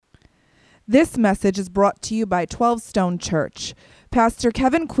This message is brought to you by 12 Stone Church. Pastor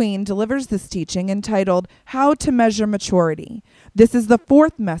Kevin Queen delivers this teaching entitled, How to Measure Maturity. This is the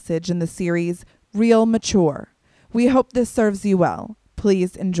fourth message in the series, Real Mature. We hope this serves you well.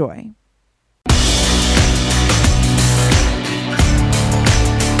 Please enjoy.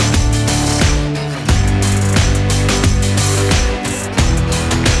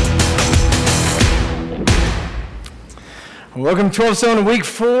 Welcome to 12 Stone, week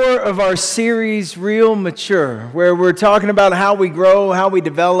 4 of our series, Real Mature, where we're talking about how we grow, how we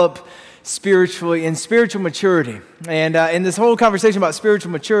develop spiritually in spiritual maturity. And in this whole conversation about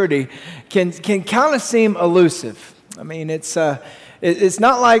spiritual maturity can kind of seem elusive. I mean, it's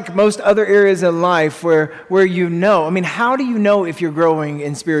not like most other areas in life where you know. I mean, how do you know if you're growing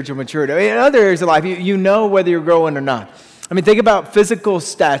in spiritual maturity? I mean, in other areas of life, you know whether you're growing or not. I mean, think about physical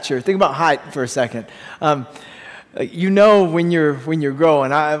stature. Think about height for a second. You know when you're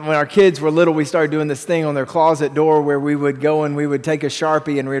growing. When our kids were little, we started doing this thing on their closet door where we would go and we would take a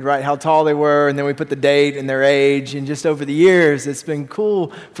Sharpie and we'd write how tall they were, and then we put the date and their age. And just over the years, it's been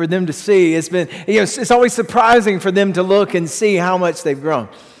cool for them to see. It's always surprising for them to look and see how much they've grown.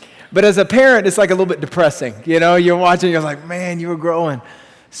 But as a parent, it's like a little bit depressing. You know, you're watching, you're like, man, you were growing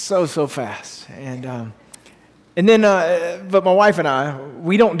so fast. And then, but my wife and I,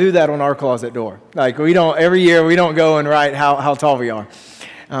 we don't do that on our closet door. Like, every year we don't go and write how tall we are.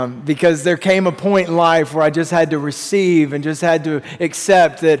 Because there came a point in life where I just had to receive and just had to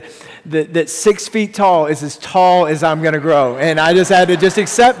accept that 6 feet tall is as tall as I'm going to grow. And I just had to just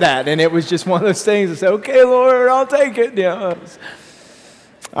accept that. And it was just one of those things to say, okay, Lord, I'll take it. You know,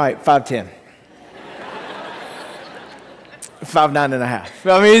 all right, 5'10". 5'9.5".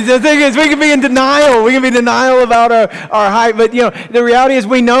 I mean, the thing is, we can be in denial. We can be in denial about our height. But, you know, the reality is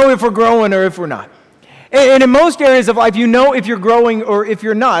we know if we're growing or if we're not. And in most areas of life, you know if you're growing or if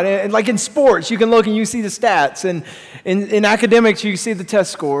you're not. And like in sports, you can look and you see the stats. And in academics, you can see the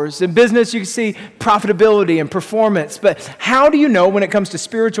test scores. In business, you can see profitability and performance. But how do you know when it comes to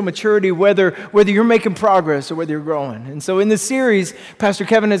spiritual maturity whether you're making progress or whether you're growing? And so in this series, Pastor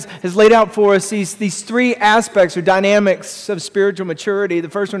Kevin has laid out for us these 3 aspects or dynamics of spiritual maturity. The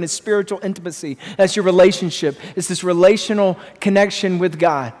first one is spiritual intimacy. That's your relationship. It's this relational connection with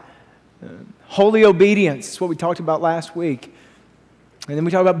God. Holy obedience is what we talked about last week. And then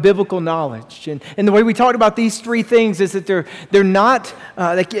we talked about biblical knowledge. And the way we talked about these 3 things is that they're not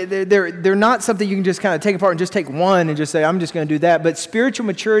something you can just kind of take apart and just take one and just say, I'm just going to do that. But spiritual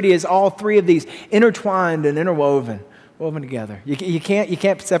maturity is all 3 of these intertwined and woven together. You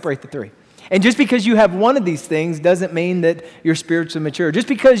can't separate the 3. And just because you have one of these things doesn't mean that you're spiritually mature. Just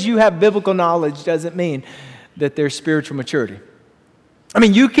because you have biblical knowledge doesn't mean that there's spiritual maturity. I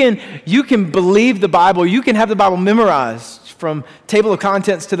mean, you can believe the Bible, you can have the Bible memorized from table of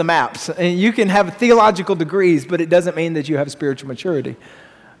contents to the maps, and you can have theological degrees, but it doesn't mean that you have spiritual maturity. It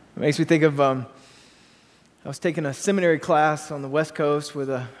makes me think of, I was taking a seminary class on the West Coast with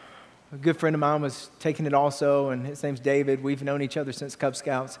a good friend of mine was taking it also, and his name's David. We've known each other since Cub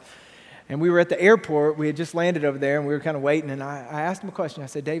Scouts. And we were at the airport, we had just landed over there, and we were kind of waiting, and I asked him a question. I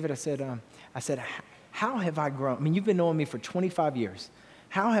said, David, I said, how have I grown? I mean, you've been knowing me for 25 years.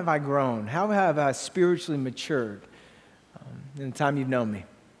 How have I grown? How have I spiritually matured in the time you've known me?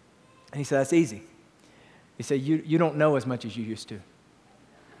 And he said, that's easy. He said, you don't know as much as you used to.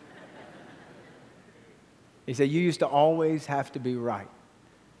 He said, you used to always have to be right.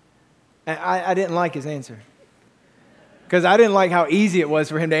 And I didn't like his answer. Because I didn't like how easy it was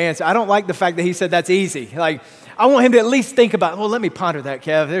for him to answer. I don't like the fact that he said that's easy. Like, I want him to at least think about, well, let me ponder that,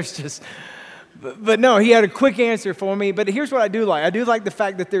 Kev. There's just... But no, he had a quick answer for me. But here's what I do like. I do like the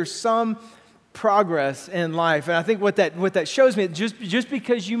fact that there's some progress in life. And I think what that shows me, just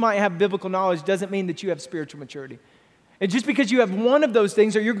because you might have biblical knowledge doesn't mean that you have spiritual maturity. And just because you have one of those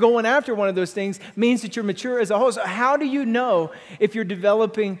things or you're going after one of those things means that you're mature as a whole. So how do you know if you're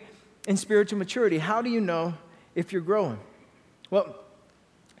developing in spiritual maturity? How do you know if you're growing? Well,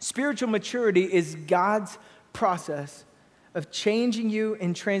 spiritual maturity is God's process of changing you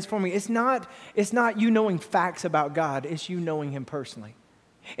and transforming. It's not you knowing facts about God, it's you knowing Him personally.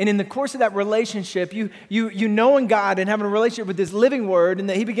 And in the course of that relationship, you knowing God and having a relationship with His living Word, and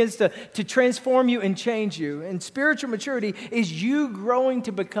that He begins to transform you and change you. And spiritual maturity is you growing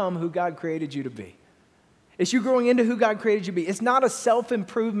to become who God created you to be. It's you growing into who God created you to be. It's not a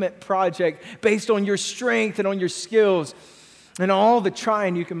self-improvement project based on your strength and on your skills and all the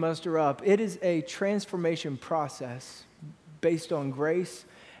trying you can muster up. It is a transformation process based on grace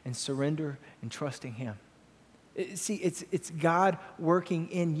and surrender and trusting Him. See, it's God working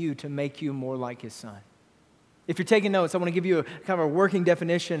in you to make you more like His Son. If you're taking notes, I want to give you a kind of a working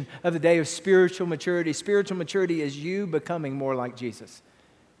definition of the day of spiritual maturity. Spiritual maturity is you becoming more like Jesus.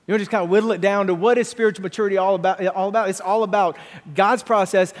 You want to just kind of whittle it down to what is spiritual maturity all about? It's all about God's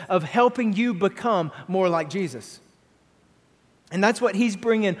process of helping you become more like Jesus. And that's what he's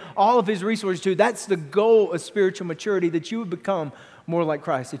bringing all of his resources to. That's the goal of spiritual maturity, that you would become more like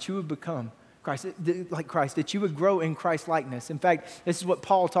Christ, that you would become like Christ, that you would grow in Christ likeness. In fact, this is what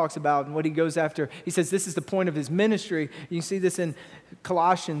Paul talks about and what he goes after. He says this is the point of his ministry. You can see this in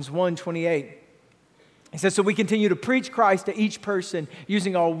Colossians 1:28. He says, so we continue to preach Christ to each person,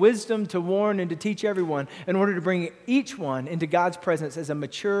 using all wisdom to warn and to teach everyone, in order to bring each one into God's presence as a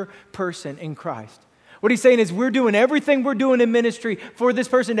mature person in Christ. What he's saying is we're doing everything we're doing in ministry for this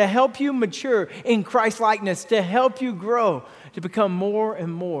person to help you mature in Christ likeness, to help you grow, to become more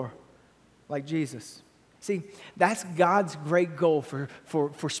and more like Jesus. See, that's God's great goal for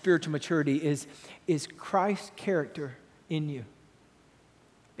spiritual maturity is Christ's character in you.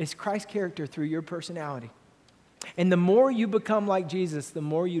 It's Christ's character through your personality. And the more you become like Jesus, the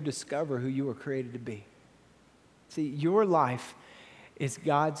more you discover who you were created to be. See, your life is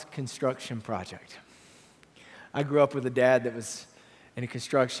God's construction project. I grew up with a dad that was in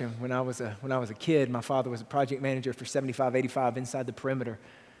construction. When I was a kid, my father was a project manager for 7585 inside the perimeter.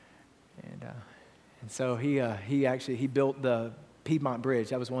 And so he built the Piedmont Bridge.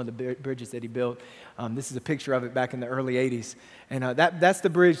 That was one of the bridges that he built. This is a picture of it back in the early 80s. And that's the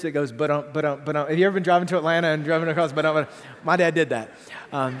bridge that goes, but have you ever been driving to Atlanta and driving across, my dad did that.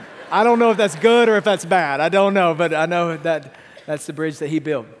 I don't know if that's good or if that's bad. I don't know, but I know that's the bridge that he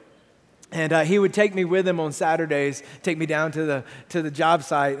built. And he would take me with him on Saturdays, take me down to the job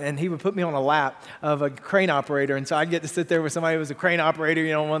site, and he would put me on a lap of a crane operator. And so I'd get to sit there with somebody who was a crane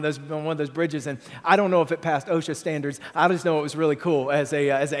operator, on one of those bridges. And I don't know if it passed OSHA standards. I just know it was really cool as an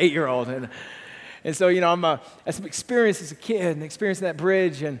 8-year-old. And so, I had some experience as a kid and experiencing that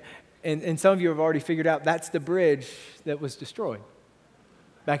bridge. And some of you have already figured out that's the bridge that was destroyed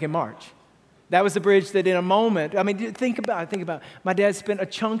back in March. That was the bridge that in a moment, think about it. My dad spent a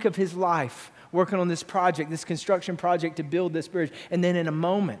chunk of his life working on this project, this construction project to build this bridge. And then in a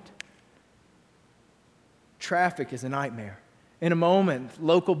moment, traffic is a nightmare. In a moment,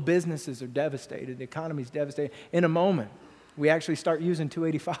 local businesses are devastated. The economy's devastated. In a moment, we actually start using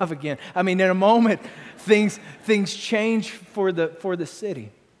 285 again. In a moment, things change for the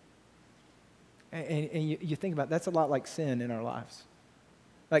city. And you think about it, that's a lot like sin in our lives.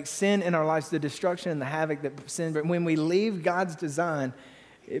 Like sin in our lives, the destruction and the havoc that sin brings. When we leave God's design,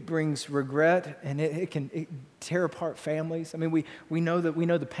 it brings regret and it can tear apart families. We know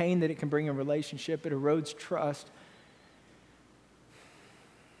the pain that it can bring in relationship. It erodes trust.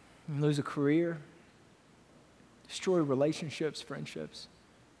 You lose a career, destroy relationships, friendships.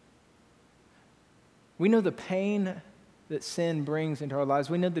 We know the pain that sin brings into our lives.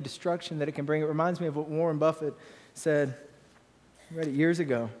 We know the destruction that it can bring. It reminds me of what Warren Buffett said. I read it years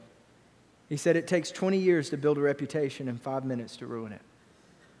ago. He said it takes 20 years to build a reputation and 5 minutes to ruin it.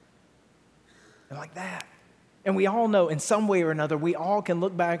 And like that. And we all know in some way or another, we all can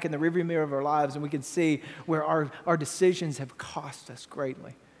look back in the rearview mirror of our lives and we can see where our decisions have cost us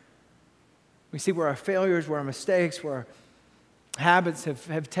greatly. We see where our failures, where our mistakes, where our habits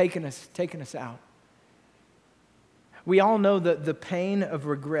have taken us out. We all know the pain of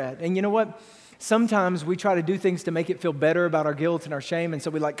regret. And you know what? Sometimes we try to do things to make it feel better about our guilt and our shame, and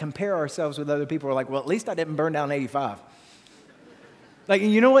so we compare ourselves with other people. We're like, well, at least I didn't burn down 85.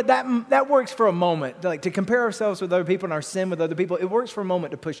 And you know what? That works for a moment. To compare ourselves with other people and our sin with other people, it works for a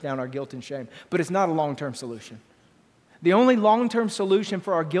moment to push down our guilt and shame, but it's not a long-term solution. The only long-term solution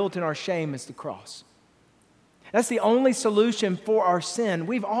for our guilt and our shame is the cross. That's the only solution for our sin.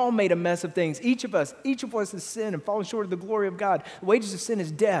 We've all made a mess of things. Each of us has sinned and fallen short of the glory of God. The wages of sin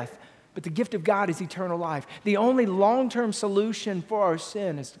is death. But the gift of God is eternal life. The only long-term solution for our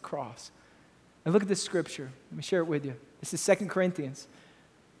sin is the cross. And look at this scripture. Let me share it with you. This is 2 Corinthians.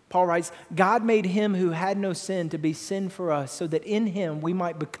 Paul writes, God made him who had no sin to be sin for us, so that in him we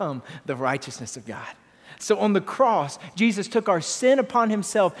might become the righteousness of God. So on the cross, Jesus took our sin upon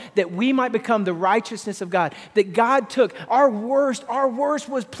himself that we might become the righteousness of God. That God took our worst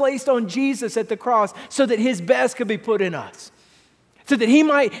was placed on Jesus at the cross so that his best could be put in us. So that he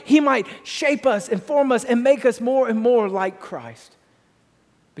might shape us and form us and make us more and more like Christ.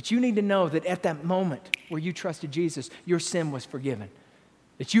 But you need to know that at that moment where you trusted Jesus, your sin was forgiven.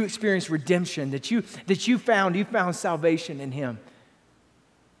 That you experienced redemption, that you found salvation in him.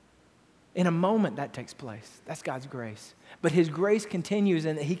 In a moment that takes place. That's God's grace. But his grace continues,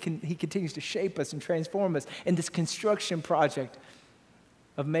 and he continues to shape us and transform us in this construction project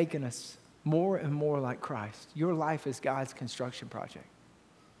of making us more and more like Christ. Your life is God's construction project.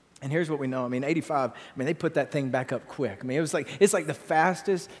 And here's what we know. 85, they put that thing back up quick. It's like the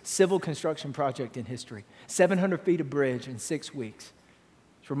fastest civil construction project in history. 700 feet of bridge in 6 weeks.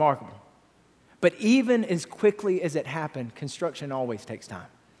 It's remarkable. But even as quickly as it happened, construction always takes time.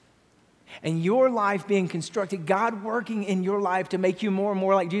 And your life being constructed, God working in your life to make you more and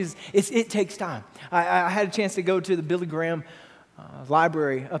more like Jesus, it takes time. I had a chance to go to the Billy Graham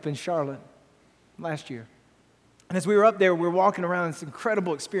library up in Charlotte last year. And as we were up there, we were walking around, this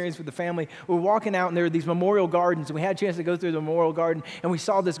incredible experience with the family. We were walking out, and there were these memorial gardens, and we had a chance to go through the memorial garden, and we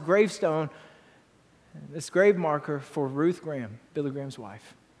saw this gravestone, this grave marker for Ruth Graham, Billy Graham's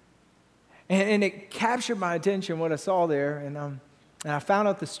wife. And it captured my attention, what I saw there, and I found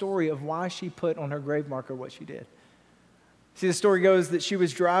out the story of why she put on her grave marker what she did. See, the story goes that she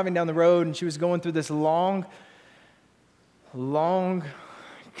was driving down the road, and she was going through this long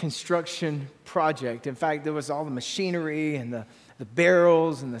construction project. In fact, there was all the machinery and the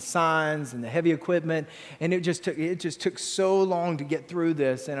barrels and the signs and the heavy equipment, and it just took so long to get through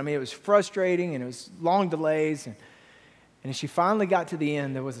this. And it was frustrating, and it was long delays. And as she finally got to the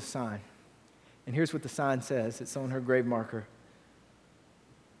end, there was a sign. And here's what the sign says. It's on her grave marker.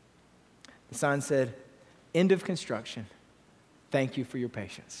 The sign said, "End of construction. Thank you for your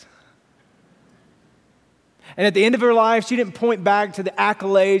patience." And at the end of her life, she didn't point back to the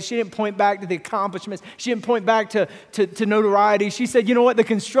accolades. She didn't point back to the accomplishments. She didn't point back to notoriety. She said, you know what? The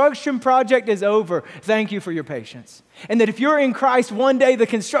construction project is over. Thank you for your patience. And that if you're in Christ, one day the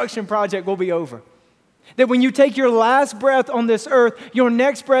construction project will be over. That when you take your last breath on this earth, your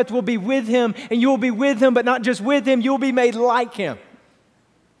next breath will be with Him, and you will be with Him, but not just with Him, you will be made like Him.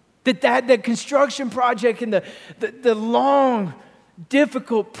 That the construction project and the long,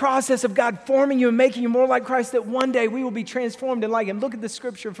 difficult process of God forming you and making you more like Christ, that one day we will be transformed and like Him. Look at the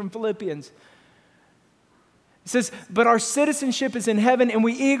scripture from Philippians. It says, "But our citizenship is in heaven, and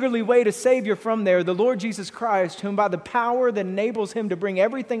we eagerly wait a Savior from there, the Lord Jesus Christ, whom by the power that enables Him to bring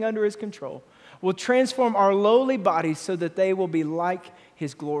everything under His control, will transform our lowly bodies so that they will be like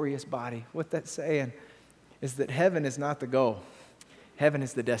His glorious body." What that's saying is that heaven is not the goal. Heaven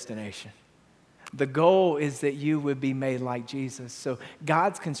is the destination. The goal is that you would be made like Jesus. So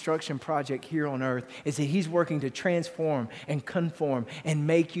God's construction project here on earth is that He's working to transform and conform and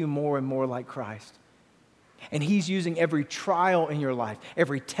make you more and more like Christ. And He's using every trial in your life,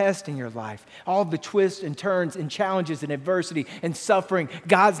 every test in your life, all the twists and turns and challenges and adversity and suffering.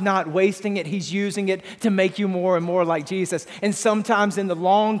 God's not wasting it. He's using it to make you more and more like Jesus. And sometimes in the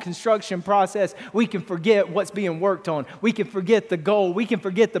long construction process, we can forget what's being worked on. We can forget the goal. We can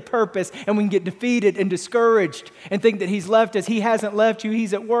forget the purpose, and we can get defeated and discouraged and think that He's left us. He hasn't left you.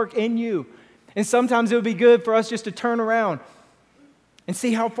 He's at work in you. And sometimes it would be good for us just to turn around and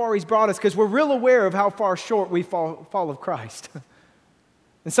see how far He's brought us, because we're real aware of how far short we fall of Christ.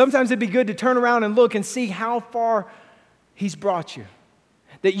 And sometimes it'd be good to turn around and look and see how far He's brought you.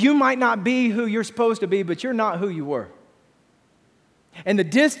 That you might not be who you're supposed to be, but you're not who you were. And the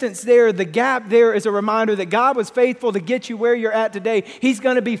distance there, the gap there, is a reminder that God was faithful to get you where you're at today. He's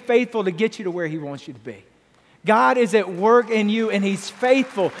going to be faithful to get you to where He wants you to be. God is at work in you, and He's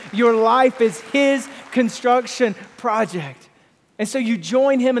faithful. Your life is His construction project. And so you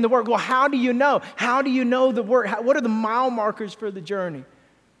join Him in the work. Well, how do you know? How do you know the work? What are the mile markers for the journey?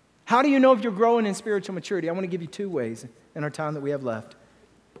 How do you know if you're growing in spiritual maturity? I want to give you 2 ways in our time that we have left.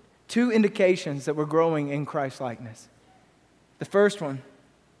 2 indications that we're growing in Christ-likeness. The first one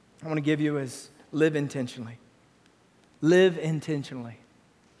I want to give you is live intentionally. Live intentionally.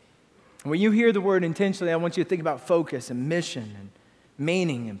 And when you hear the word intentionally, I want you to think about focus and mission and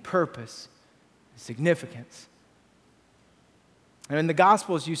meaning and purpose and significance. And in the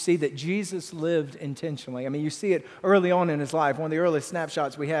Gospels, you see that Jesus lived intentionally. You see it early on in His life. One of the earliest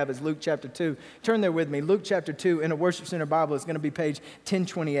snapshots we have is Luke chapter 2. Turn there with me. Luke chapter 2 in a Worship Center Bible is going to be page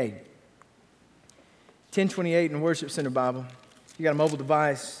 1028. 1028 in a Worship Center Bible. If you got a mobile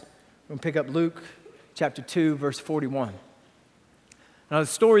device, we're going to pick up Luke chapter 2, verse 41. Now, the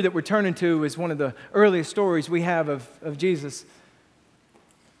story that we're turning to is one of the earliest stories we have of Jesus.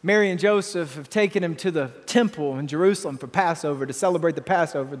 Mary and Joseph have taken Him to the temple in Jerusalem for Passover, to celebrate the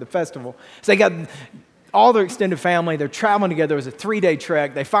Passover, the festival. So they got all their extended family. They're traveling together. It was a 3-day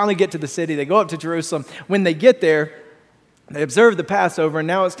trek. They finally get to the city. They go up to Jerusalem. When they get there, they observe the Passover, and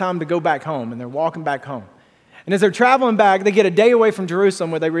now it's time to go back home, and they're walking back home. And as they're traveling back, they get a day away from Jerusalem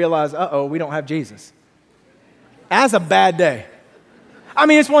where they realize, we don't have Jesus. That's a bad day.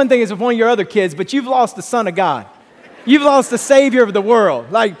 It's one thing as if one of your other kids, but you've lost the Son of God. You've lost the Savior of the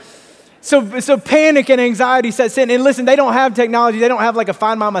world. So panic and anxiety sets in. And listen, they don't have technology. They don't have like a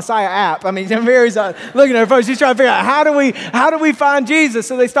Find My Messiah app. I mean, Mary's looking at her phone. She's trying to figure out how do we find Jesus?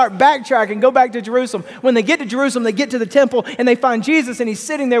 So they start backtracking, go back to Jerusalem. When they get to Jerusalem, they get to the temple and they find Jesus, and he's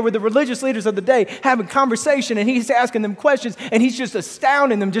sitting there with the religious leaders of the day having conversation, and he's asking them questions, and he's just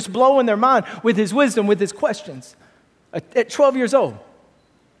astounding them, just blowing their mind with his wisdom, with his questions at 12 years old.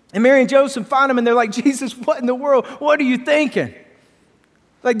 And Mary and Joseph find him, and they're like, Jesus, what in the world? What are you thinking?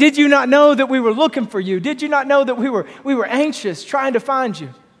 Like, did you not know that we were looking for you? Did you not know that we were anxious trying to find you?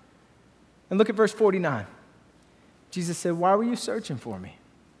 And look at verse 49. Jesus said, why were you searching for me?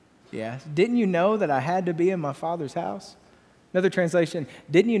 He asked, didn't you know that I had to be in my Father's house? Another translation,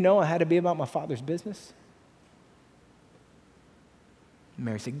 didn't you know I had to be about my Father's business?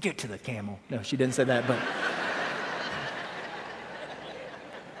 Mary said, get to the camel. No, she didn't say that, but...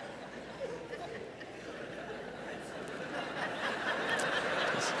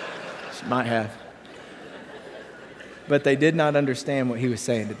 Might have. But they did not understand what he was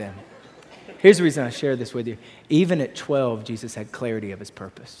saying to them. Here's the reason I share this with you. Even at 12, Jesus had clarity of his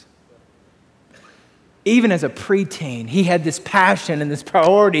purpose. Even as a preteen, he had this passion and this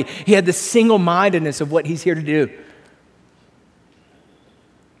priority. He had this single-mindedness of what he's here to do.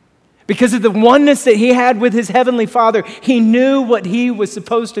 Because of the oneness that he had with his heavenly Father, he knew what he was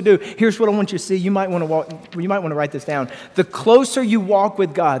supposed to do. Here's what I want you to see. You might want to write this down. The closer you walk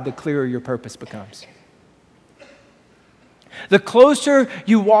with God, the clearer your purpose becomes. The closer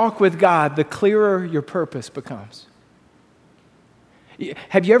you walk with God, the clearer your purpose becomes.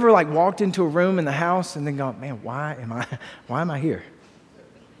 Have you ever walked into a room in the house and then gone, man, why am I here?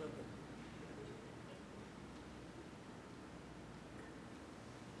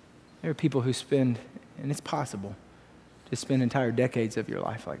 There are people who spend, and it's possible, to spend entire decades of your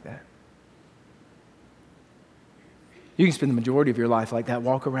life like that. You can spend the majority of your life like that,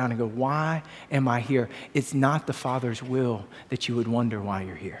 walk around and go, why am I here? It's not the Father's will that you would wonder why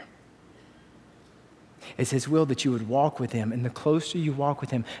you're here. It's his will that you would walk with him, and the closer you walk with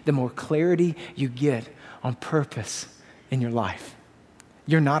him, the more clarity you get on purpose in your life.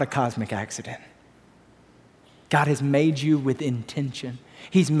 You're not a cosmic accident. God has made you with intention.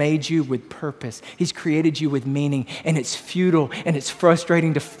 He's made you with purpose. He's created you with meaning, and it's futile and it's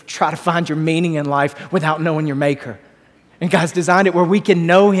frustrating to try to find your meaning in life without knowing your maker. And God's designed it where we can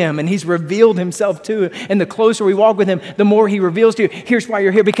know him, and he's revealed himself to us. And the closer we walk with him, the more he reveals to you. Here's why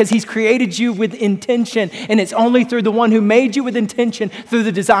you're here, because he's created you with intention, and it's only through the one who made you with intention, through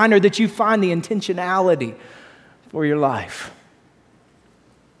the designer, that you find the intentionality for your life.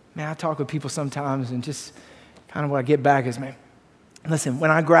 Man, I talk with people sometimes, and just kind of what I get back is, man, listen, when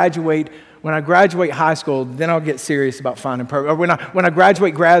I graduate high school, then I'll get serious about finding purpose. Or when I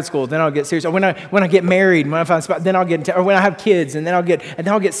graduate grad school, then I'll get serious. Or when I get married, when I find spot, then I'll get or when I have kids, and then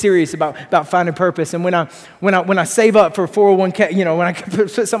I'll get serious about finding purpose. And when I save up for 401k, when I put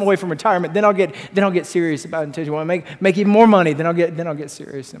something away from retirement, then I'll get serious about intention. When I make even more money, then I'll get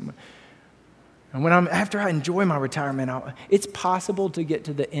serious. And after I enjoy my retirement, it's possible to get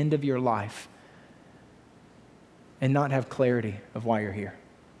to the end of your life and not have clarity of why you're here.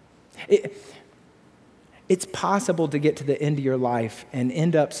 It's possible to get to the end of your life and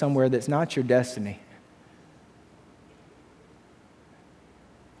end up somewhere that's not your destiny.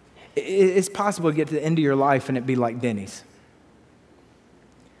 It's possible to get to the end of your life and it be like Denny's.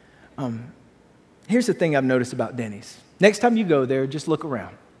 Here's the thing I've noticed about Denny's. Next time you go there, just look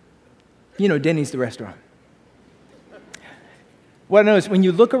around. Denny's, the restaurant. What I noticed, when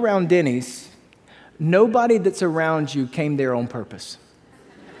you look around Denny's, nobody that's around you came there on purpose.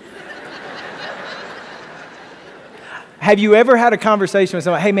 Have you ever had a conversation with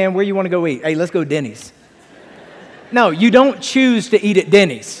someone, hey man, where you want to go eat? Hey, let's go to Denny's. No, you don't choose to eat at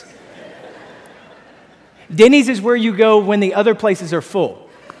Denny's. Denny's is where you go when the other places are full.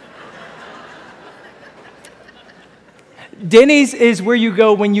 Denny's is where you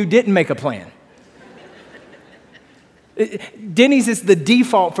go when you didn't make a plan. Denny's is the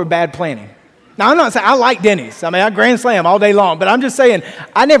default for bad planning. Now, I'm not saying I like Denny's. I grand slam all day long, but I'm just saying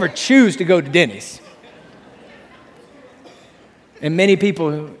I never choose to go to Denny's. And many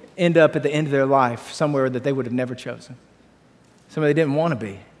people end up at the end of their life somewhere that they would have never chosen, somewhere they didn't want to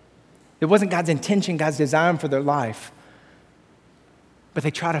be. It wasn't God's intention, God's design for their life, but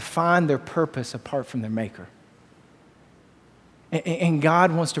they try to find their purpose apart from their maker. And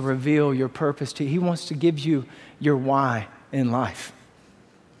God wants to reveal your purpose to you. He wants to give you your why in life.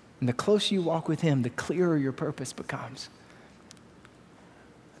 And the closer you walk with him, the clearer your purpose becomes.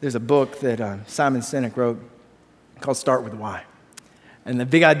 There's a book that Simon Sinek wrote called Start With Why. And the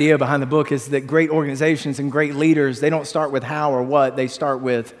big idea behind the book is that great organizations and great leaders, they don't start with how or what, they start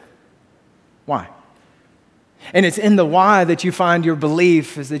with Why? And it's in the why that you find your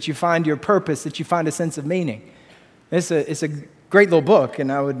belief, is that you find your purpose, that you find a sense of meaning. It's a great little book,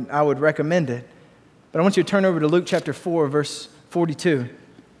 and I would recommend it. But I want you to turn over to Luke chapter 4, verse 42.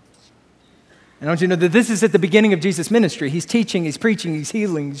 And I want you to know that this is at the beginning of Jesus' ministry. He's teaching, he's preaching, he's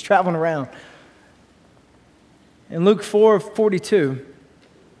healing, he's traveling around. In Luke 4:42, it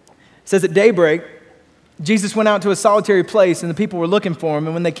says, at daybreak, Jesus went out to a solitary place, and the people were looking for him.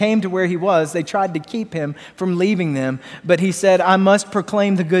 And when they came to where he was, they tried to keep him from leaving them. But he said, I must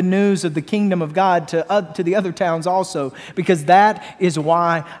proclaim the good news of the kingdom of God to the other towns also, because that is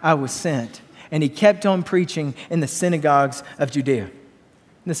why I was sent. And he kept on preaching in the synagogues of Judea.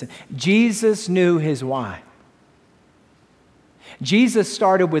 Listen, Jesus knew his why. Jesus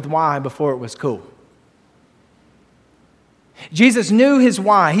started with why before it was cool. Jesus knew his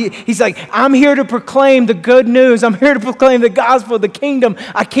why. He's like, I'm here to proclaim the good news. I'm here to proclaim the gospel of the kingdom.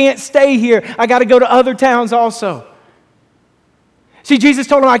 I can't stay here. I got to go to other towns also. See, Jesus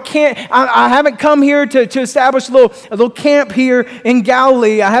told him, I haven't come here to establish a little camp here in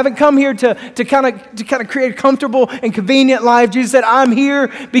Galilee. I haven't come here to kind of create a comfortable and convenient life. Jesus said, I'm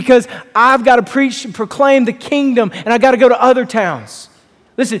here because I've got to preach and proclaim the kingdom, and I got to go to other towns.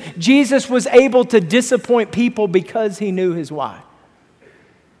 Listen, Jesus was able to disappoint people because he knew his why.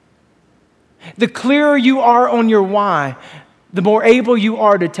 The clearer you are on your why, the more able you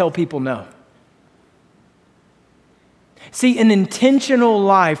are to tell people no. See, an intentional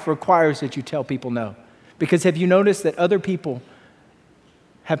life requires that you tell people no. Because have you noticed that other people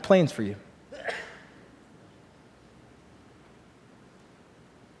have plans for you?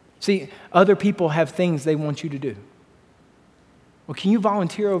 See, other people have things they want you to do. Well, can you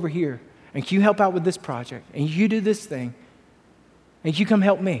volunteer over here? And can you help out with this project? And you do this thing? And you come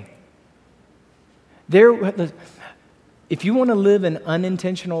help me? If you want to live an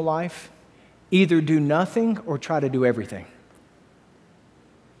unintentional life, either do nothing or try to do everything.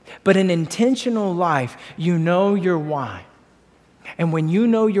 But an intentional life, you know your why. And when you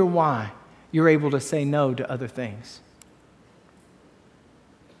know your why, you're able to say no to other things.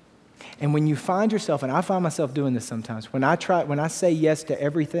 And when you find yourself, and I find myself doing this sometimes, when I say yes to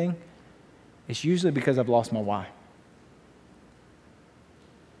everything, it's usually because I've lost my why.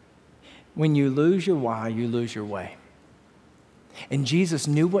 When you lose your why, you lose your way. And Jesus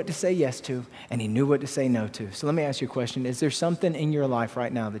knew what to say yes to, and he knew what to say no to. So let me ask you a question. Is there something in your life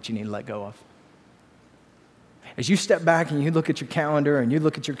right now that you need to let go of? As you step back and you look at your calendar and you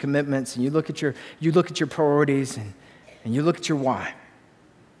look at your commitments and you look at your priorities and you look at your why.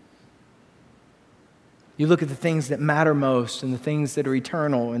 You look at the things that matter most and the things that are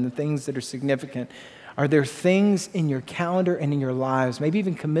eternal and the things that are significant. Are there things in your calendar and in your lives, maybe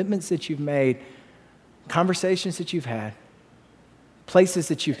even commitments that you've made, conversations that you've had,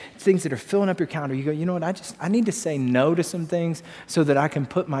 things that are filling up your calendar? You go, you know what, I need to say no to some things so that I can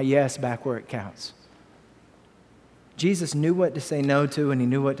put my yes back where it counts. Jesus knew what to say no to, and he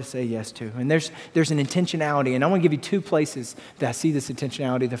knew what to say yes to. And there's an intentionality, and I want to give you two places that I see this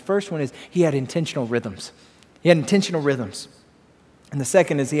intentionality. The first one is he had intentional rhythms. He had intentional rhythms. And the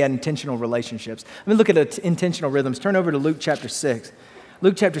second is he had intentional relationships. Let me look at intentional rhythms. Turn over to Luke chapter 6.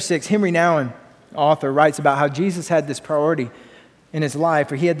 Luke chapter 6, Henry Nouwen, author, writes about how Jesus had this priority in his life,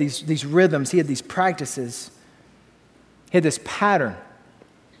 where he had these rhythms, he had these practices, he had this pattern.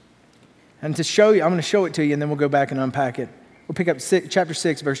 And to show you, I'm going to show it to you, and then we'll go back and unpack it. We'll pick up chapter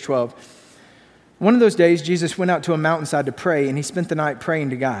 6, verse 12. One of those days, Jesus went out to a mountainside to pray, and he spent the night praying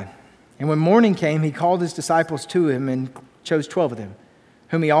to God. And when morning came, he called his disciples to him and chose 12 of them,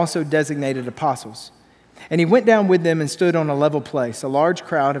 whom he also designated apostles. And he went down with them and stood on a level place. A large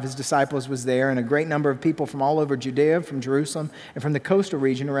crowd of his disciples was there, and a great number of people from all over Judea, from Jerusalem, and from the coastal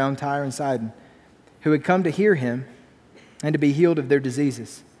region around Tyre and Sidon, who had come to hear him and to be healed of their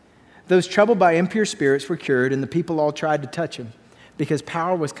diseases. Those troubled by impure spirits were cured, and the people all tried to touch him, because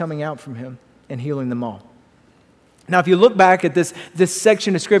power was coming out from him and healing them all. Now, if you look back at this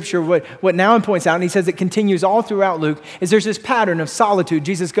section of Scripture, what Nouwen points out, and he says it continues all throughout Luke, is there's this pattern of solitude.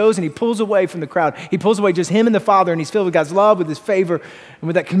 Jesus goes and he pulls away from the crowd. He pulls away just him and the Father, and he's filled with God's love, with his favor, and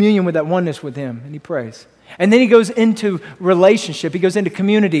with that communion, with that oneness with him, and he prays. And then he goes into relationship. He goes into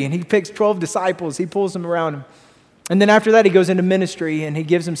community, and he picks 12 disciples. He pulls them around him. And then after that, he goes into ministry, and he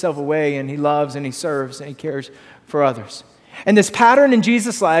gives himself away, and he loves, and he serves, and he cares for others. And this pattern in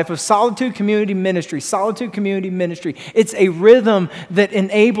Jesus' life of solitude, community, ministry, it's a rhythm that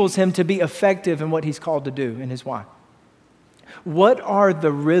enables him to be effective in what he's called to do and his why. What are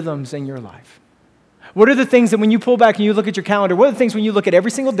the rhythms in your life? What are the things that when you pull back and you look at your calendar, what are the things when you look at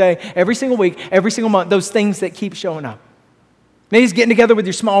every single day, every single week, every single month, those things that keep showing up? Maybe it's getting together with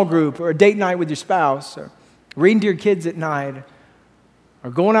your small group, or a date night with your spouse, or reading to your kids at night, or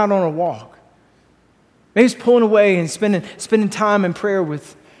going out on a walk. Maybe it's pulling away and spending time in prayer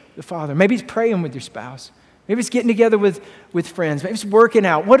with the Father. Maybe it's praying with your spouse. Maybe it's getting together with friends. Maybe it's working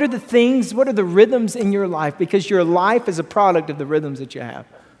out. What are the things, what are the rhythms in your life? Because your life is a product of the rhythms that you have.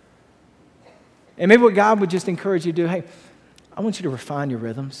 And maybe what God would just encourage you to do, hey, I want you to refine your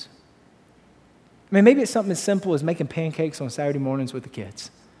rhythms. I mean, maybe it's something as simple as making pancakes on Saturday mornings with the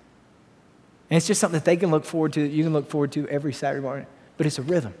kids. And it's just something that they can look forward to, that you can look forward to every Saturday morning. But it's a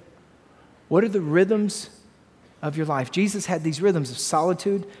rhythm. What are the rhythms of your life? Jesus had these rhythms of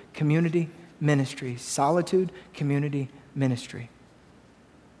solitude, community, ministry. Solitude, community, ministry.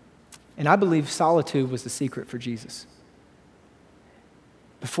 And I believe solitude was the secret for Jesus.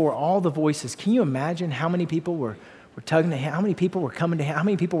 Before all the voices, can you imagine how many people were tugging to him, how many people were coming to him, how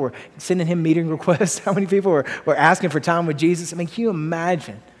many people were sending him meeting requests, how many people were asking for time with Jesus? I mean, can you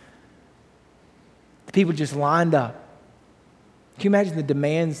imagine the people just lined up? Can you imagine the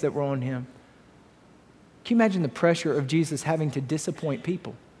demands that were on him? Can you imagine the pressure of Jesus having to disappoint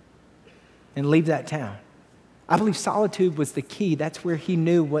people and leave that town? I believe solitude was the key. That's where he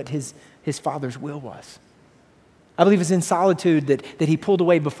knew what his Father's will was. I believe it's in solitude that he pulled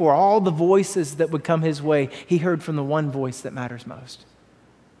away before all the voices that would come his way. He heard from the one voice that matters most.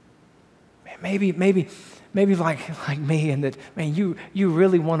 Man, maybe like me, and that, man, you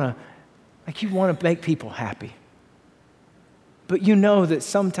really want to make people happy. But you know that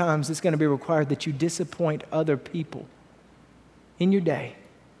sometimes it's going to be required that you disappoint other people in your day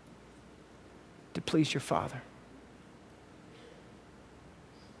to please your Father.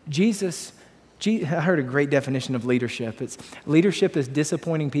 I heard a great definition of leadership. Leadership is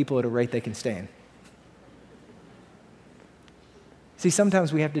disappointing people at a rate they can stand. See,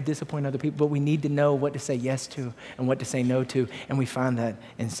 sometimes we have to disappoint other people, but we need to know what to say yes to and what to say no to, and we find that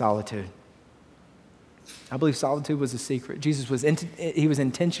in solitude. I believe solitude was the secret. Jesus was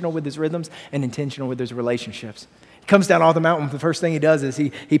intentional with his rhythms and intentional with his relationships. He comes down off the mountain. The first thing he does is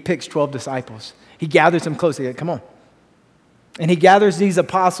he picks 12 disciples. He gathers them close. He goes, come on. And he gathers these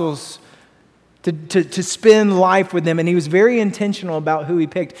apostles to spend life with them, and he was very intentional about who he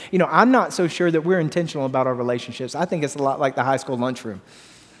picked. You know, I'm not so sure that we're intentional about our relationships. I think it's a lot like the high school lunchroom.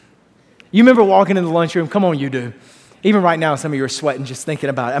 You remember walking in the lunchroom? Come on, you do. Even right now, some of you are sweating just thinking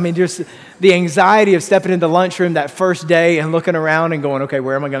about it. I mean, just the anxiety of stepping into the lunchroom that first day and looking around and going, okay,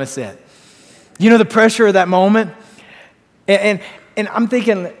 where am I going to sit? You know, the pressure of that moment. And I'm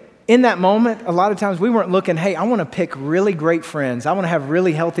thinking, in that moment, a lot of times we weren't looking, hey, I want to pick really great friends. I want to have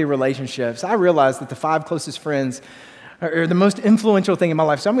really healthy relationships. I realized that the 5 closest friends are the most influential thing in my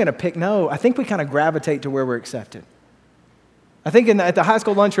life. So I'm going to pick, no, I think we kind of gravitate to where we're accepted. I think at the high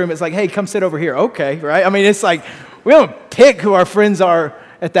school lunchroom, it's like, hey, come sit over here. Okay, right? I mean, it's like, we don't pick who our friends are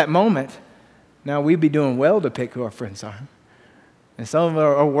at that moment. Now, we'd be doing well to pick who our friends are. And some of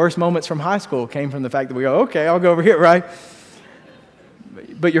our worst moments from high school came from the fact that we go, okay, I'll go over here, right?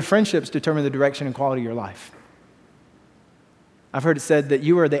 But your friendships determine the direction and quality of your life. I've heard it said that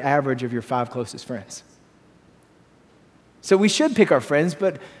you are the average of your 5 closest friends. So we should pick our friends,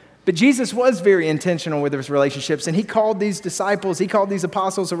 but Jesus was very intentional with his relationships, and he called these disciples, he called these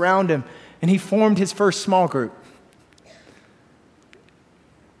apostles around him, and he formed his first small group.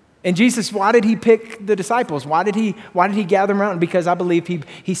 And Jesus, why did he pick the disciples? Why did he gather them around? Because I believe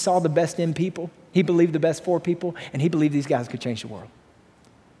he saw the best in people. He believed the best for people, and he believed these guys could change the world.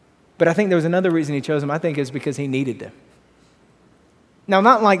 But I think there was another reason he chose them. I think is because he needed them. Now,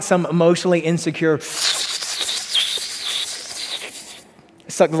 not like some emotionally insecure, suck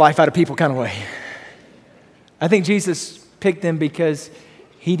the life out of people kind of way. I think Jesus picked them because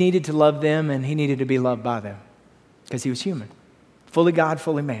he needed to love them and he needed to be loved by them because he was human, fully God,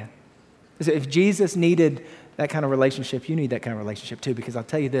 fully man. So if Jesus needed that kind of relationship, you need that kind of relationship too, because I'll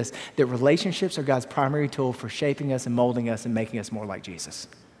tell you this, that relationships are God's primary tool for shaping us and molding us and making us more like Jesus.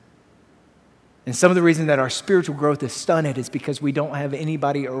 And some of the reason that our spiritual growth is stunted is because we don't have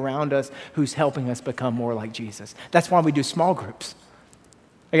anybody around us who's helping us become more like Jesus. That's why we do small groups.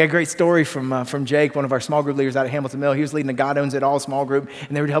 I got a great story from Jake, one of our small group leaders out at Hamilton Mill. He was leading a God Owns It All small group,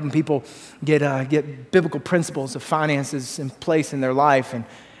 and they were helping people get biblical principles of finances in place in their life. And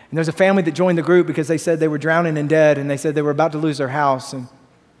there's a family that joined the group because they said they were drowning in debt, and they said they were about to lose their house, and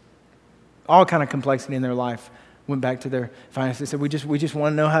all kind of complexity in their life. Went back to their finances. They said, we just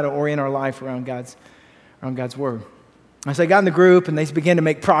want to know how to orient our life around God's word. And so they got in the group and they began to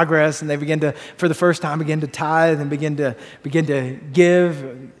make progress, and they began to, for the first time, begin to tithe and begin to give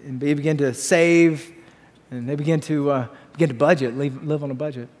and begin to save, and they began to budget, live on a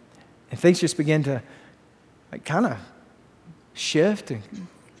budget. And things just began to kind of shift and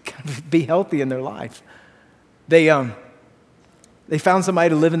kind of be healthy in their life. They found somebody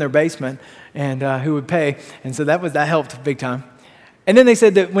to live in their basement and who would pay, and so that helped big time. And then they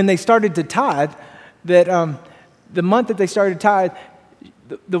said that when they started to tithe, that the month that they started to tithe,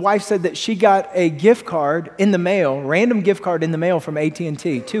 the wife said that she got a gift card in the mail, random gift card in the mail from AT&T,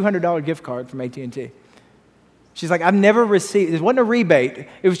 $200 gift card from AT&T. She's like, I've never received, it wasn't a rebate,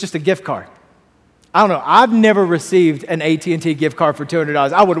 it was just a gift card. I don't know, I've never received an AT&T gift card for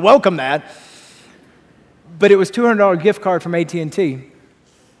 $200. I would welcome that. But it was $200 gift card from AT&T.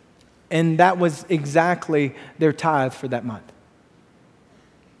 And that was exactly their tithe for that month.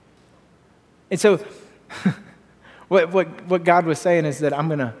 And so what God was saying is that I'm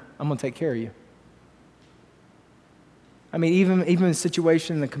gonna take care of you. I mean, even in the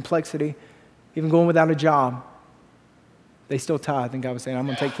situation, the complexity, even going without a job, they still tithe. And God was saying, I'm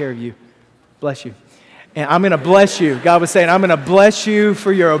gonna take care of you. Bless you. And I'm gonna bless you. God was saying, I'm gonna bless you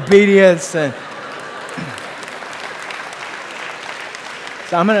for your obedience. And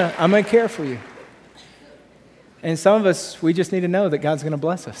so I'm gonna care for you. And some of us, we just need to know that God's gonna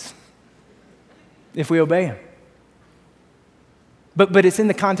bless us if we obey Him. But it's in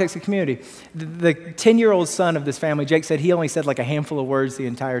the context of community. The 10-year-old son of this family, Jake said he only said like a handful of words the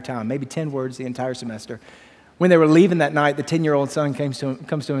entire time, maybe 10 words the entire semester. When they were leaving that night, the 10-year-old son comes to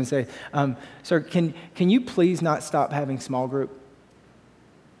him and says, sir, can you please not stop having small group?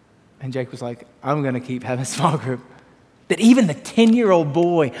 And Jake was like, I'm going to keep having small group. That even the 10-year-old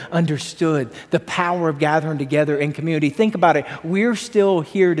boy understood the power of gathering together in community. Think about it. We're still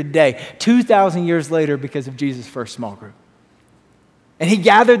here today, 2,000 years later, because of Jesus' first small group. And he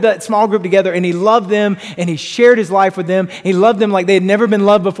gathered that small group together and he loved them and he shared his life with them. He loved them like they had never been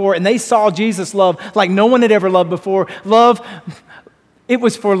loved before. And they saw Jesus love like no one had ever loved before. It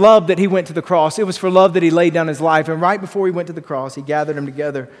was for love that he went to the cross. It was for love that he laid down his life. And right before he went to the cross, he gathered them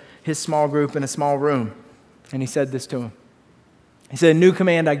together, his small group in a small room. And he said this to them. He said, a new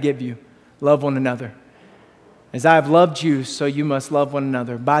command I give you, love one another. As I have loved you, so you must love one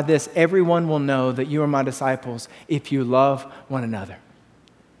another. By this, everyone will know that you are my disciples if you love one another.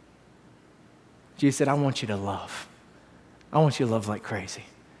 Jesus said, I want you to love. I want you to love like crazy.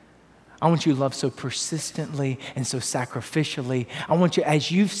 I want you to love so persistently and so sacrificially. I want you,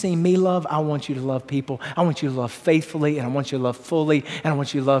 as you've seen me love, I want you to love people. I want you to love faithfully, and I want you to love fully, and I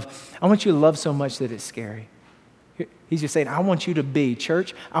want you to love so much that it's scary. He's just saying, I want you to be,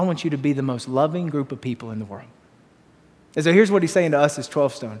 church, I want you to be the most loving group of people in the world. And so here's what he's saying to us as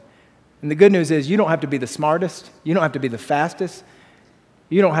 12 Stone. And the good news is you don't have to be the smartest. You don't have to be the fastest.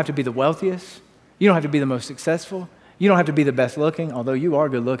 You don't have to be the wealthiest. You don't have to be the most successful. You don't have to be the best looking, although you are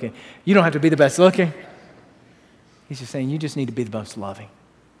good looking. You don't have to be the best looking. He's just saying you just need to be the most loving.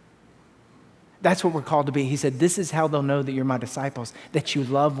 That's what we're called to be. He said, this is how they'll know that you're my disciples, that you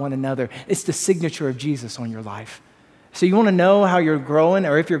love one another. It's the signature of Jesus on your life. So you want to know how you're growing,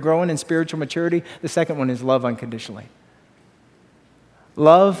 or if you're growing in spiritual maturity? The second one is love unconditionally.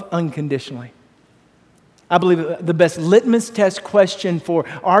 Love unconditionally. I believe the best litmus test question for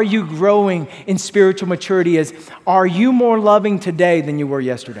are you growing in spiritual maturity is, are you more loving today than you were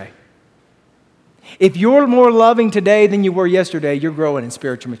yesterday? If you're more loving today than you were yesterday, you're growing in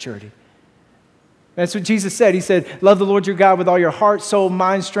spiritual maturity. That's what Jesus said. He said, love the Lord your God with all your heart, soul,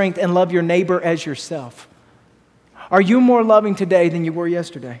 mind, strength, and love your neighbor as yourself. Are you more loving today than you were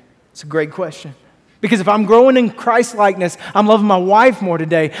yesterday? It's a great question. Because if I'm growing in Christ-likeness, I'm loving my wife more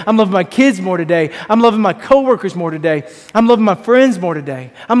today. I'm loving my kids more today. I'm loving my coworkers more today. I'm loving my friends more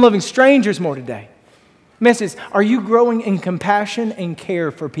today. I'm loving strangers more today. Message, are you growing in compassion and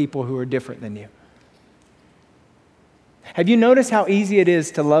care for people who are different than you? Have you noticed how easy it is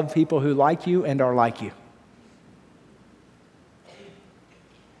to love people who like you and are like you?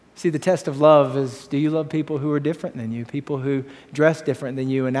 See, the test of love is, do you love people who are different than you? People who dress different than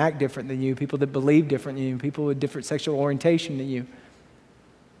you and act different than you? People that believe different than you? People with different sexual orientation than you?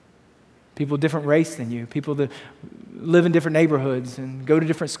 People with different race than you? People that live in different neighborhoods and go to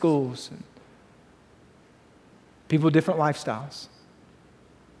different schools? People with different lifestyles,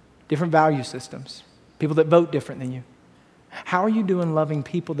 different value systems, people that vote different than you. How are you doing loving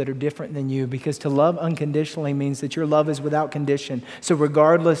people that are different than you? Because to love unconditionally means that your love is without condition. So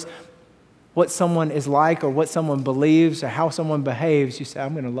regardless what someone is like or what someone believes or how someone behaves, you say,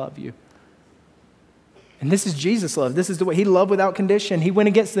 I'm going to love you. And this is Jesus' love. This is the way he loved without condition. He went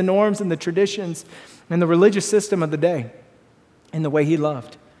against the norms and the traditions and the religious system of the day in the way he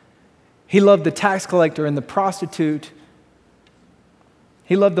loved. He loved the tax collector and the prostitute.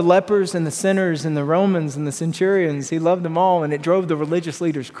 He loved the lepers and the sinners and the Romans and the centurions. He loved them all, and it drove the religious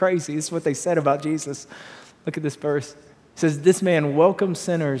leaders crazy. This is what they said about Jesus. Look at this verse. It says, this man welcomes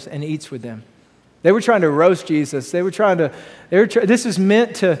sinners and eats with them. They were trying to roast Jesus. This was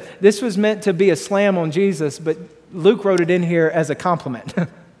meant to be a slam on Jesus, but Luke wrote it in here as a compliment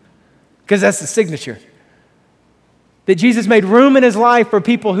because that's the signature. That Jesus made room in his life for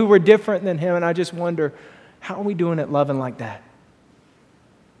people who were different than him. And I just wonder, how are we doing at loving like that?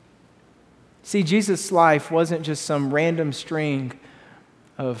 See, Jesus' life wasn't just some random string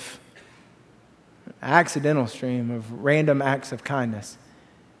of accidental stream of random acts of kindness.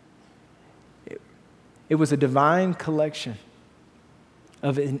 It was a divine collection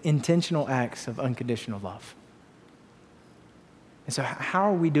of intentional acts of unconditional love. And so how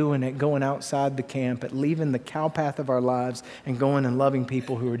are we doing at going outside the camp, at leaving the cow path of our lives and going and loving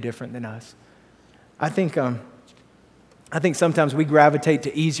people who are different than us? I think sometimes we gravitate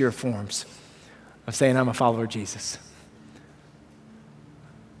to easier forms of saying I'm a follower of Jesus.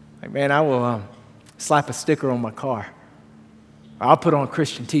 Like, man, I will slap a sticker on my car. Or I'll put on a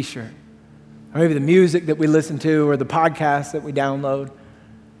Christian t-shirt. Or maybe the music that we listen to or the podcast that we download.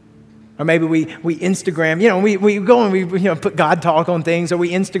 Or maybe we Instagram, we go and we put God talk on things, or we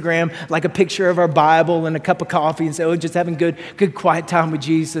Instagram like a picture of our Bible and a cup of coffee and say, oh, just having good quiet time with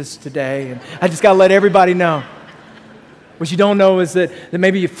Jesus today. And I just got to let everybody know. What you don't know is that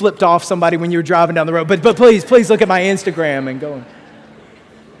maybe you flipped off somebody when you were driving down the road. But please look at my Instagram and go.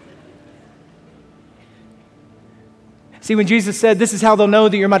 See, when Jesus said, this is how they'll know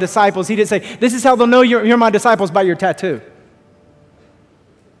that you're my disciples, he didn't say, this is how they'll know you're my disciples by your tattoo.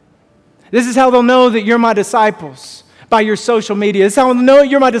 This is how they'll know that you're my disciples by your social media. This is how they'll know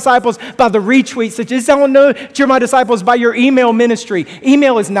you're my disciples by the retweets. This is how they'll know that you're my disciples by your email ministry.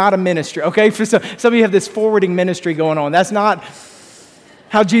 Email is not a ministry, okay? For some of you have this forwarding ministry going on. That's not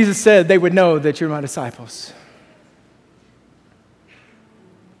how Jesus said they would know that you're my disciples.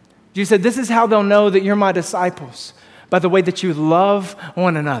 Jesus said, this is how they'll know that you're my disciples, by the way that you love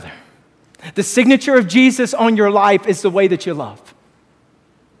one another. The signature of Jesus on your life is the way that you love.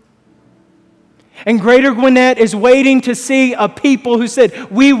 And Greater Gwinnett is waiting to see a people who said,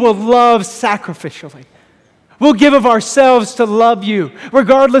 we will love sacrificially. We'll give of ourselves to love you,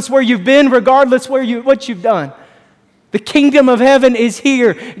 regardless where you've been, regardless what you've done. The kingdom of heaven is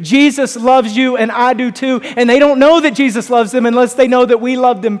here. Jesus loves you, and I do too. And they don't know that Jesus loves them unless they know that we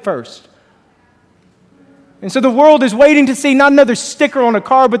loved them first. And so the world is waiting to see not another sticker on a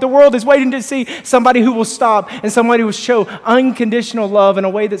car, but the world is waiting to see somebody who will stop and somebody who will show unconditional love in a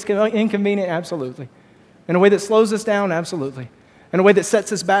way that's inconvenient, absolutely. In a way that slows us down, absolutely. In a way that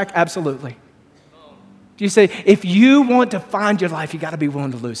sets us back, absolutely. Do you say, if you want to find your life, you got to be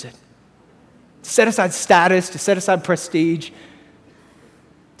willing to lose it. To set aside status, to set aside prestige,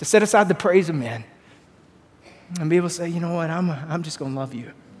 to set aside the praise of men, and be able to say, you know what, I'm just going to love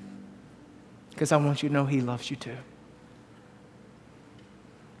you. Because I want you to know he loves you too.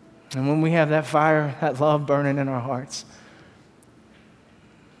 And when we have that fire, that love burning in our hearts,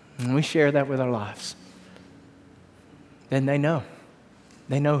 and we share that with our lives, then they know.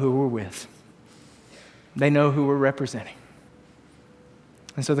 They know who we're with. They know who we're representing.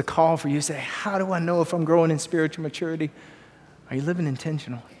 And so the call for you to say, how do I know if I'm growing in spiritual maturity? Are you living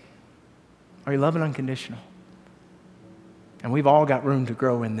intentional? Are you loving unconditional? And we've all got room to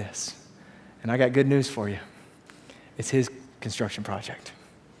grow in this. And I got good news for you. It's his construction project.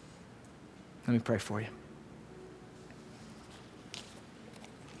 Let me pray for you.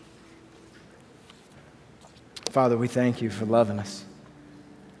 Father, we thank you for loving us.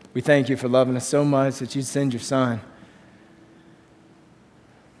 We thank you for loving us so much that you'd send your son.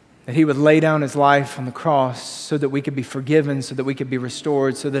 That he would lay down his life on the cross so that we could be forgiven, so that we could be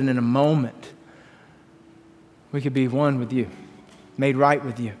restored, so that in a moment we could be one with you, made right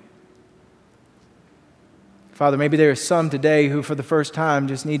with you. Father, maybe there are some today who for the first time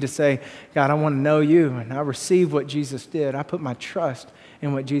just need to say, God, I want to know you, and I receive what Jesus did. I put my trust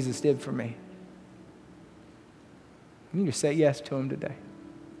in what Jesus did for me. You need to say yes to him today.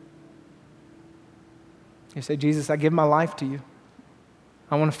 You say, Jesus, I give my life to you.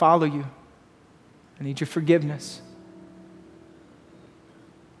 I want to follow you. I need your forgiveness.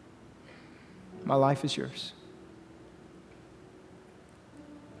 My life is yours.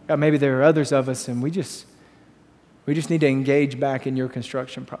 God, maybe there are others of us, and we just need to engage back in your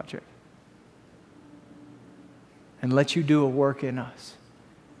construction project and let you do a work in us.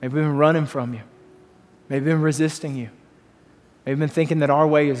 Maybe we've been running from you. Maybe we've been resisting you. Maybe we've been thinking that our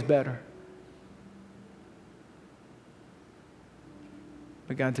way is better.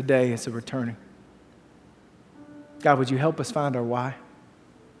 But God, today it's a returning. God, would you help us find our why?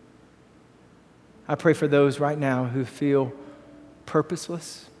 I pray for those right now who feel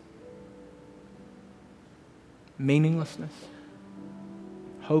purposeless. meaninglessness,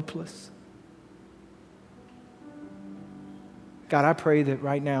 hopeless. God, I pray that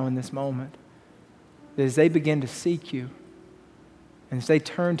right now in this moment, that as they begin to seek you, and as they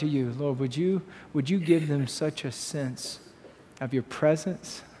turn to you, Lord, would you give them such a sense of your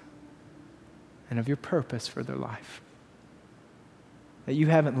presence and of your purpose for their life? That you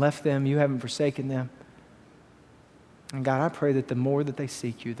haven't left them, you haven't forsaken them. And God, I pray that the more that they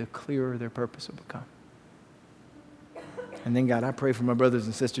seek you, the clearer their purpose will become. And then, God, I pray for my brothers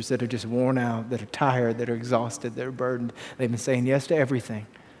and sisters that are just worn out, that are tired, that are exhausted, that are burdened. They've been saying yes to everything.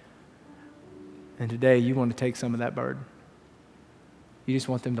 And today, you want to take some of that burden. You just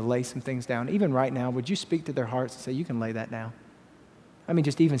want them to lay some things down. Even right now, would you speak to their hearts and say, you can lay that down? I mean,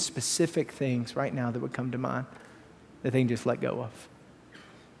 just even specific things right now that would come to mind that they can just let go of.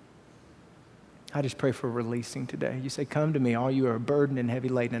 I just pray for releasing today. You say, come to me, all you are burdened and heavy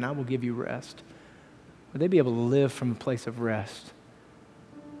laden, and I will give you rest. Would they be able to live from a place of rest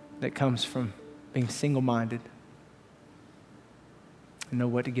that comes from being single-minded and know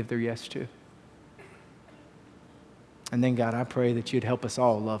what to give their yes to? And then, God, I pray that you'd help us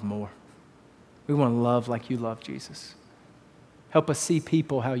all love more. We want to love like you love, Jesus. Help us see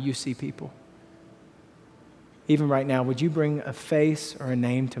people how you see people. Even right now, would you bring a face or a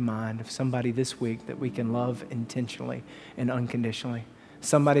name to mind of somebody this week that we can love intentionally and unconditionally?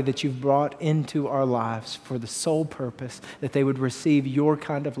 Somebody that you've brought into our lives for the sole purpose that they would receive your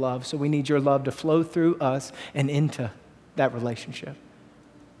kind of love. So we need your love to flow through us and into that relationship.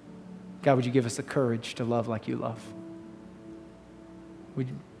 God, would you give us the courage to love like you love?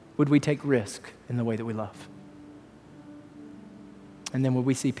 Would we take risk in the way that we love? And then would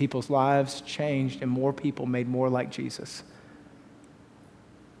we see people's lives changed and more people made more like Jesus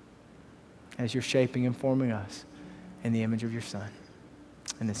as you're shaping and forming us in the image of your Son?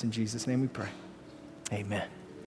 And it's in Jesus' name we pray. Amen.